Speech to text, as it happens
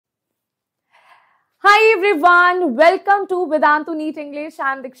Hi everyone, welcome to Vedantu Neet English.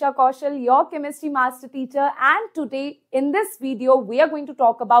 I am 𝐂𝐤 𝐎𝐿, your chemistry master teacher, and today in this video we are going to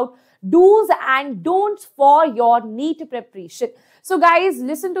talk about do's and don'ts for your NEET preparation. So guys,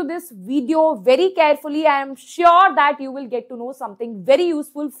 listen to this video very carefully. I am sure that you will get to know something very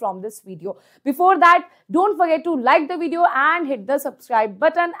useful from this video. Before that, don't forget to like the video and hit the subscribe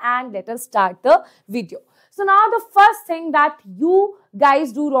button, and let us start the video. So now the first thing that you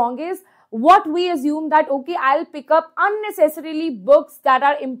guys do wrong is what we assume that, okay, I'll pick up unnecessarily books that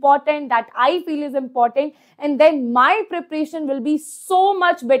are important, that I feel is important, and then my preparation will be so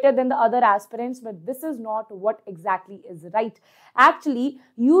much better than the other aspirants. But this is not what exactly is right. Actually,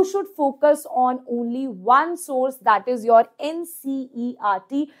 you should focus on only one source, that is your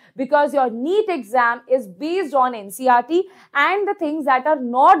NCERT, because your NEET exam is based on NCERT, and the things that are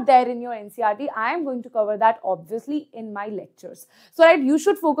not there in your NCERT, I am going to cover that obviously in my lectures. So right, you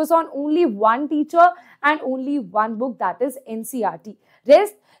should focus on only one teacher and only one book, that is NCERT.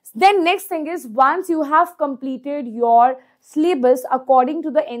 Then next thing is, once you have completed your syllabus according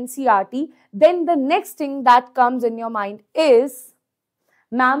to the NCERT, then the next thing that comes in your mind is,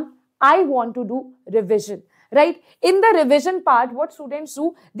 ma'am, I want to do revision. Right? In the revision part, what students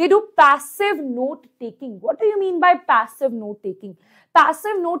do, they do passive note taking. What do you mean by passive note taking?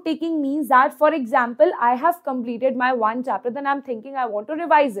 Passive note taking means that, for example, I have completed my one chapter, then I'm thinking I want to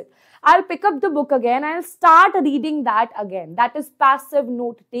revise it. I'll pick up the book again, I'll start reading that again. That is passive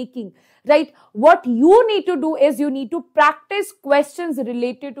note taking, right? What you need to do is, you need to practice questions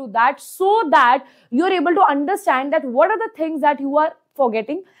related to that, so that you're able to understand that what are the things that you are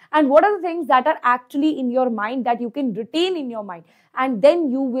forgetting and what are the things that are actually in your mind that you can retain in your mind, and then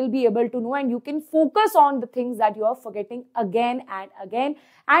you will be able to know, and you can focus on the things that you are forgetting again and again,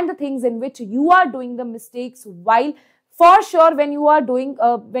 and the things in which you are doing the mistakes. While for sure, when you are doing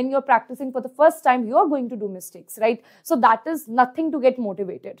when you're practicing for the first time, you are going to do mistakes, right? So that is nothing to get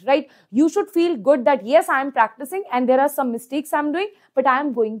motivated, right? You should feel good that yes, I am practicing and there are some mistakes I'm doing, but I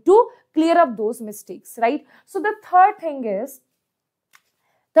am going to clear up those mistakes, right? So the third thing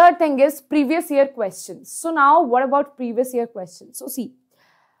is previous year questions. So now what about previous year questions? So see,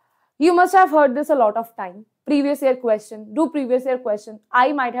 you must have heard this a lot of time. Previous year question, do previous year question.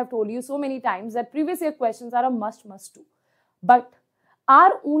 I might have told you so many times that previous year questions are a must do. But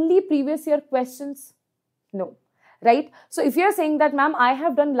are only previous year questions? No. Right? So if you are saying that, ma'am, I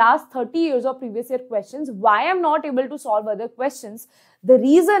have done last 30 years of previous year questions, why I am not able to solve other questions? The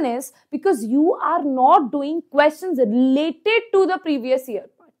reason is because you are not doing questions related to the previous year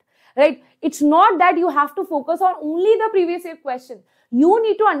part, right? It's not that you have to focus on only the previous year question. You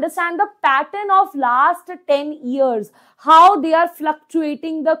need to understand the pattern of last 10 years, how they are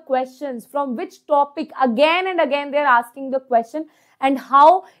fluctuating the questions, from which topic again and again they are asking the question, and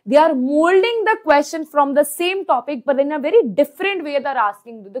how they are molding the question from the same topic, but in a very different way they are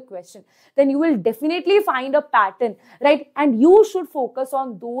asking the question. Then you will definitely find a pattern, right? And you should focus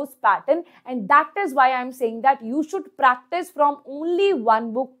on those patterns. And that is why I am saying that you should practice from only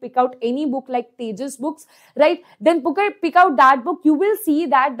one book. Pick out any book like Tejas books, right? Then pick out that book. You will see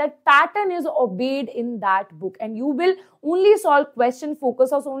that that pattern is obeyed in that book, and you will only solve question,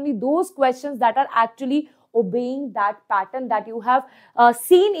 focus on only those questions that are actually obeying that pattern that you have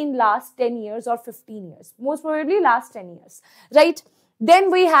seen in last 10 years or 15 years, most probably last 10 years, right?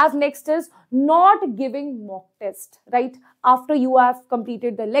 Then we have next is not giving mock test, right? After you have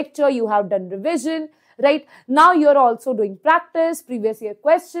completed the lecture, you have done revision, right? Now you're also doing practice, previous year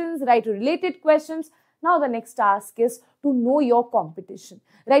questions, right? Related questions. Now the next task is to know your competition,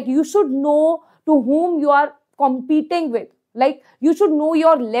 right? You should know to whom you are competing with, like you should know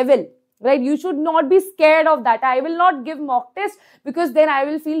your level, right? You should not be scared of that. I will not give mock test because then I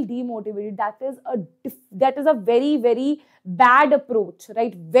will feel demotivated. That is a very, very bad approach,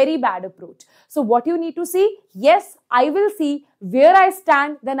 right? Very bad approach. So what you need to see, yes, I will see where I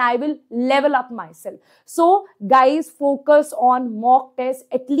stand, then I will level up myself. So guys, focus on mock test.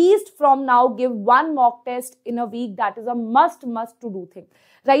 At least from now, give one mock test in a week. That is a must to do thing,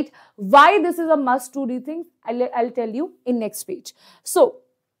 right? Why this is a must to do thing, I'll tell you in next page. So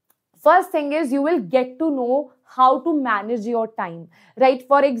first thing is, you will get to know how to manage your time, right?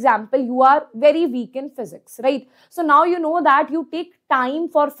 For example, you are very weak in physics, right? So now you know that you take time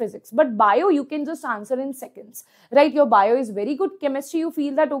for physics, but bio, you can just answer in seconds, right? Your bio is very good. Chemistry, you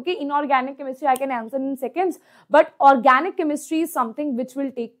feel that, okay, inorganic chemistry, I can answer in seconds, but organic chemistry is something which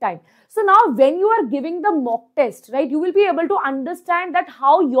will take time. So now when you are giving the mock test, right, you will be able to understand that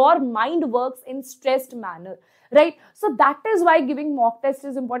how your mind works in stressed manner, right? So that is why giving mock test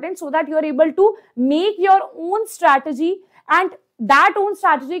is important, so that you are able to make your own strategy and that own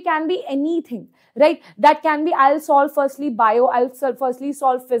strategy can be anything, right? That can be, I'll solve firstly bio, I'll firstly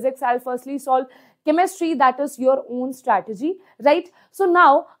solve physics, I'll firstly solve chemistry. That is your own strategy, right? So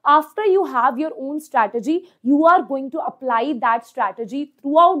now, after you have your own strategy, you are going to apply that strategy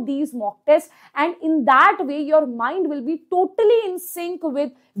throughout these mock tests, and in that way, your mind will be totally in sync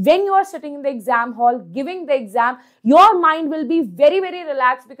with when you are sitting in the exam hall, giving the exam. Your mind will be very, very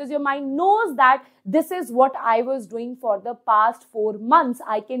relaxed, because your mind knows that this is what I was doing for the past 4 months.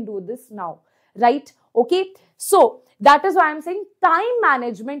 I can do this now, right? Okay. So that is why I'm saying time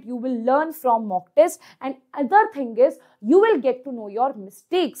management you will learn from mock test. And other thing is, you will get to know your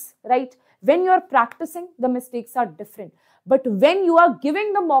mistakes, right? When you are practicing, the mistakes are different. But when you are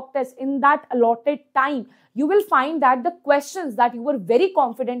giving the mock test in that allotted time, you will find that the questions that you were very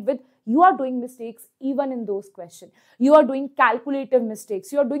confident with, you are doing mistakes even in those questions. You are doing calculative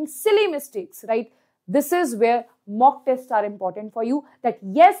mistakes. You are doing silly mistakes, right? This is where mock tests are important for you, that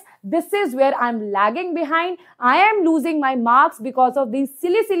yes, this is where I'm lagging behind. I am losing my marks because of these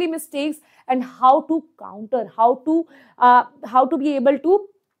silly mistakes, and how to counter, how to be able to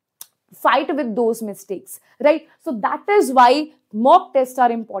fight with those mistakes, right? So that is why mock tests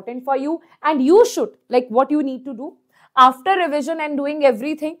are important for you. And you should, like, what you need to do after revision and doing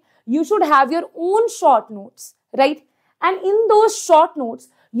everything, you should have your own short notes, right? And in those short notes,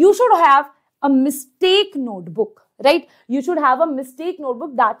 you should have a mistake notebook, right? You should have a mistake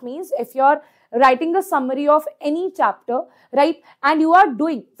notebook. That means if you're writing a summary of any chapter, right, and you are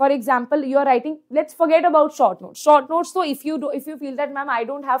doing, for example, you are writing, let's forget about short notes. Short notes, so if you feel that, ma'am, I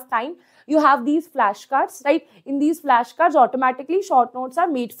don't have time, you have these flashcards, right? In these flashcards, automatically short notes are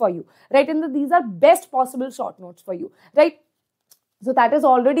made for you, right? And these are best possible short notes for you, right? So that is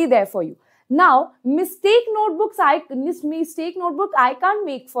already there for you. Now, mistake notebook I can't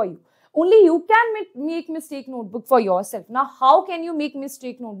make for you. Only you can make mistake notebook for yourself. Now, how can you make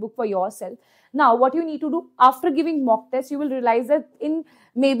mistake notebook for yourself? Now, what you need to do, after giving mock test, you will realize that in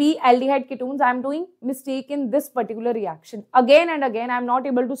maybe aldehyde ketones, I am doing mistake in this particular reaction. Again and again, I am not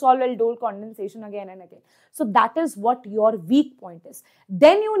able to solve aldol condensation again and again. So that is what your weak point is.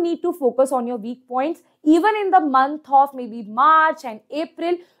 Then you need to focus on your weak points. Even in the month of maybe March and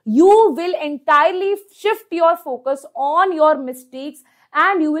April, you will entirely shift your focus on your mistakes,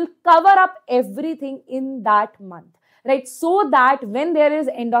 and you will cover up everything in that month, right? So that when there is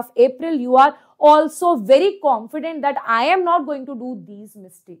end of April, you are also very confident that I am not going to do these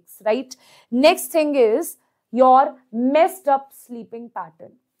mistakes, right? Next thing is your messed up sleeping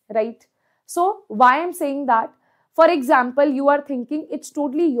pattern, right? So why I'm saying that? For example, you are thinking it's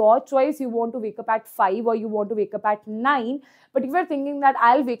totally your choice. You want to wake up at 5 or you want to wake up at 9. But if you're thinking that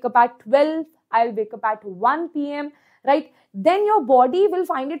I'll wake up at 12, I'll wake up at 1 p.m., right? Then your body will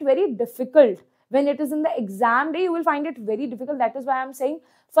find it very difficult. When it is in the exam day, you will find it very difficult. That is why I'm saying,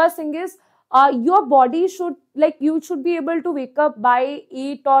 first thing is, your body should, you should be able to wake up by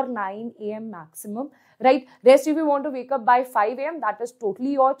 8 or 9 a.m. maximum, right? Rest, if you want to wake up by 5 a.m., that is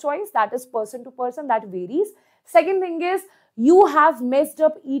totally your choice. That is person to person, that varies. Second thing is, you have messed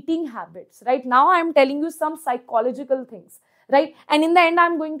up eating habits, right? Now I'm telling you some psychological things, right? And in the end,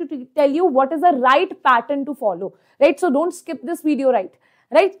 I'm going to tell you what is the right pattern to follow, right? So don't skip this video,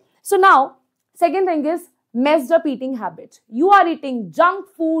 right? So now, second thing is messed up eating habits. You are eating junk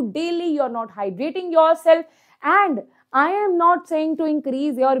food daily, you're not hydrating yourself. And I am not saying to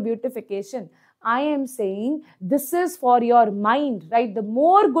increase your beautification. I am saying this is for your mind, right? The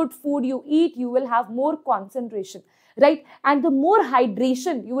more good food you eat, you will have more concentration, right? And the more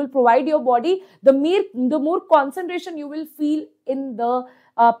hydration you will provide your body, the more concentration you will feel in the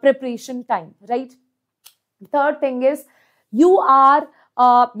preparation time, right? Third thing is, you are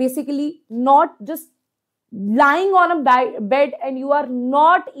basically not just lying on a bed and you are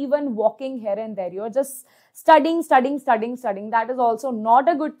not even walking here and there. You're just studying. That is also not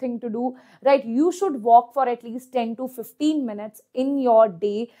a good thing to do, right? You should walk for at least 10 to 15 minutes in your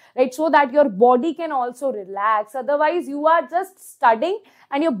day, right? So that your body can also relax. Otherwise, you are just studying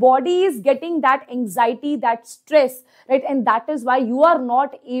and your body is getting that anxiety, that stress, right? And that is why you are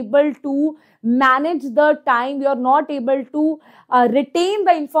not able to manage the time. You are not able to retain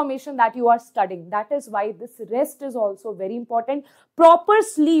the information that you are studying. That is why this rest is also very important. Proper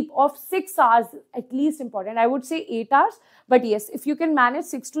sleep of 6 hours at least important. I would say 8 hours, but yes, if you can manage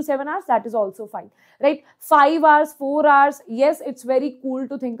 6 to 7 hours, that is also fine, right? 5 hours, 4 hours, yes, it's very cool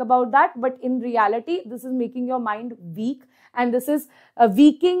to think about that, but in reality, this is making your mind weak, and this is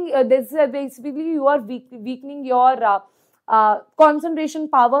basically you are weakening your concentration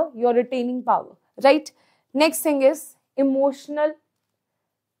power, your retaining power, right? Next thing is emotionally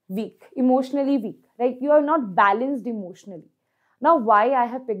weak, right? You are not balanced emotionally. Now, why I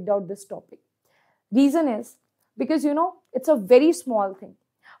have picked out this topic? Reason is because, it's a very small thing.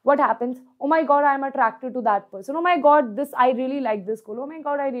 What happens? Oh my God, I'm attracted to that person. Oh my God, I really like this girl. Oh my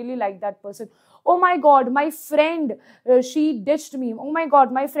God, I really like that person. Oh my God, my friend, she ditched me. Oh my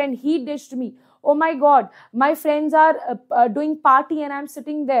God, my friend, he ditched me. Oh my God, my friends are doing party and I'm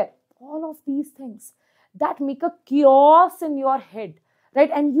sitting there. All of these things that make a chaos in your head, right?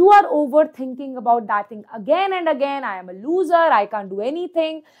 And you are overthinking about that thing again and again. I am a loser. I can't do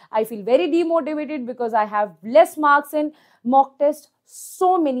anything. I feel very demotivated because I have less marks in mock test.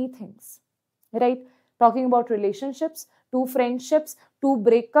 So many things, right? Talking about relationships, to friendships, to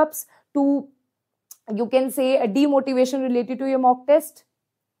breakups, to, you can say, a demotivation related to your mock test.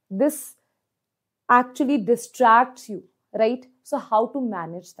 This actually distracts you, right? So how to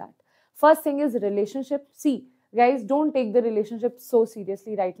manage that? First thing is relationship. See, guys, don't take the relationship so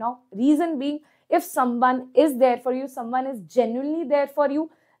seriously right now. Reason being, if someone is there for you, someone is genuinely there for you,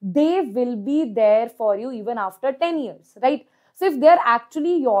 they will be there for you even after 10 years, right? So if they're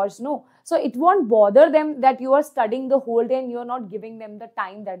actually yours, no. So it won't bother them that you are studying the whole day and you're not giving them the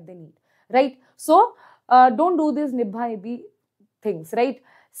time that they need, right? So don't do these nibha-nibhi things, right?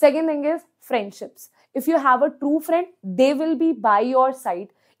 Second thing is friendships. If you have a true friend, they will be by your side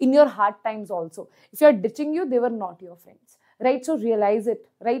in your hard times also. If you're ditching you, they were not your friends, right? So realize it,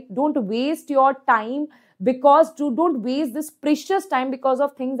 right? Don't waste your time don't waste this precious time because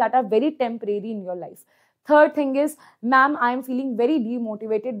of things that are very temporary in your life. Third thing is, ma'am, I am feeling very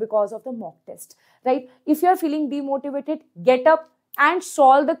demotivated because of the mock test, right? If you're feeling demotivated, get up and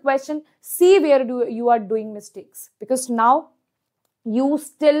solve the question. See where you are doing mistakes, because now you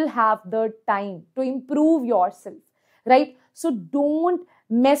still have the time to improve yourself, right? So don't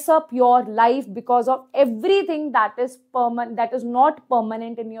mess up your life because of everything that is permanent, that is not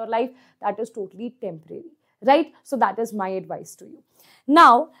permanent in your life, that is totally temporary, right? So that is my advice to you.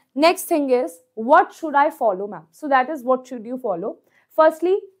 Now, next thing is, what should I follow, ma'am? So that is, what should you follow?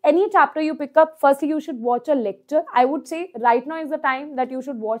 Firstly, any chapter you pick up, firstly, you should watch a lecture. I would say right now is the time that you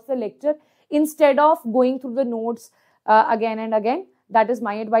should watch the lecture instead of going through the notes again and again. That is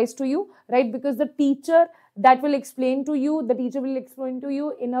my advice to you, right? Because the teacher will explain to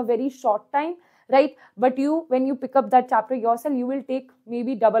you in a very short time, right? But when you pick up that chapter yourself, you will take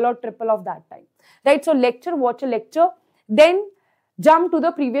maybe double or triple of that time, right? So watch a lecture, then jump to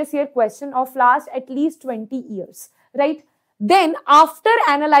the previous year question of last at least 20 years, right? Then after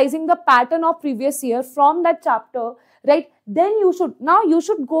analyzing the pattern of previous year from that chapter, right, then you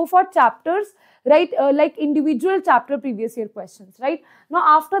should go for chapters, right, like individual chapter previous year questions, right?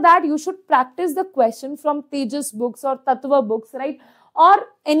 Now after that, you should practice the question from Tejas books or Tattva books, right, or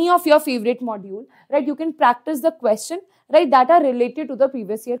any of your favorite module, right? You can practice the question, right, that are related to the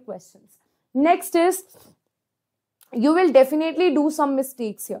previous year questions. Next is, you will definitely do some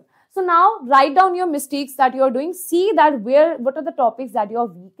mistakes here. So now write down your mistakes that you are doing. See that what are the topics that you are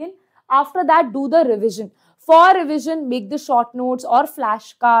weak in. After that, do the revision. For revision, make the short notes or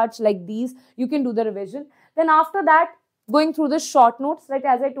flashcards like these. You can do the revision. Then after that, going through the short notes, right?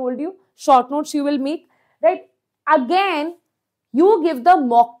 As I told you, short notes you will make, right? Again, you give the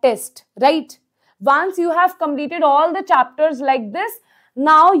mock test, right? Once you have completed all the chapters like this,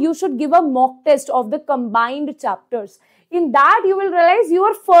 now you should give a mock test of the combined chapters. In that, you will realize you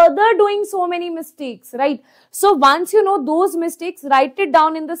are further doing so many mistakes, right? So once you know those mistakes, write it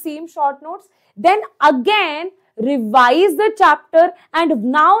down in the same short notes. Then again, revise the chapter, and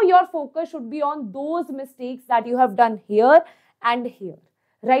now your focus should be on those mistakes that you have done here and here,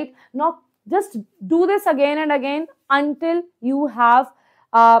 right? Now, just do this again and again until you have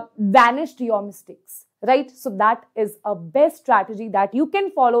vanished your mistakes, right? So that is a best strategy that you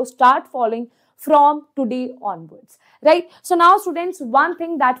can follow, start following from today onwards, right? So now students, one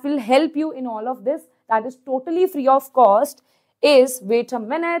thing that will help you in all of this, that is totally free of cost, is, wait a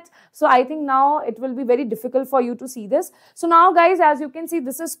minute. So I think now it will be very difficult for you to see this. So now guys, as you can see,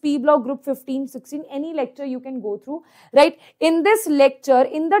 this is P block group 15, 16, any lecture you can go through, right? In this lecture,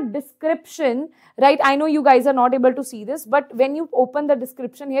 in the description, right? I know you guys are not able to see this, but when you open the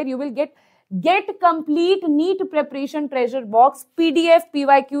description here, you will get complete NEET preparation treasure box, PDF,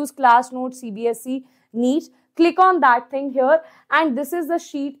 PYQs, class notes, CBSE, NEET. Click on that thing here, and this is the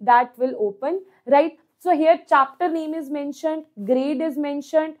sheet that will open, right? So here chapter name is mentioned, grade is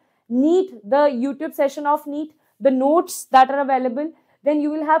mentioned, NEET, the YouTube session of NEET, the notes that are available. Then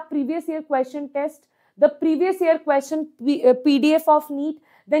you will have previous year question test, the previous year question PDF of NEET.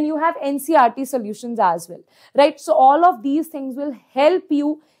 Then you have NCERT solutions as well, right? So all of these things will help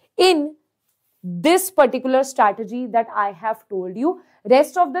you in this particular strategy that I have told you.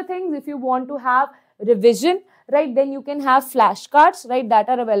 Rest of the things, if you want to have revision, right, then you can have flashcards, right, that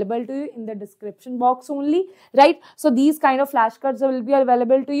are available to you in the description box only, right. So these kind of flashcards will be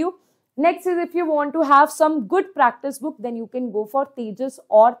available to you. Next is, if you want to have some good practice book, then you can go for Tejas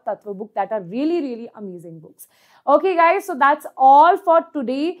or Tattva book, that are really amazing books. Okay guys, so that's all for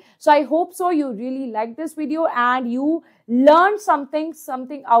today. So I hope so you really liked this video and you learned something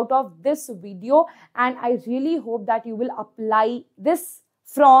out of this video, and I really hope that you will apply this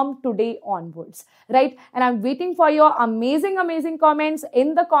from today onwards, right. And I'm waiting for your amazing comments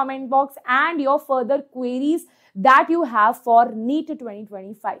in the comment box and your further queries that you have for NEET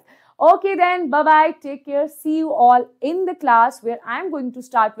 2025. Okay then, bye bye, take care, see you all in the class where I'm going to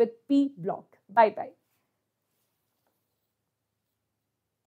start with P block. Bye bye.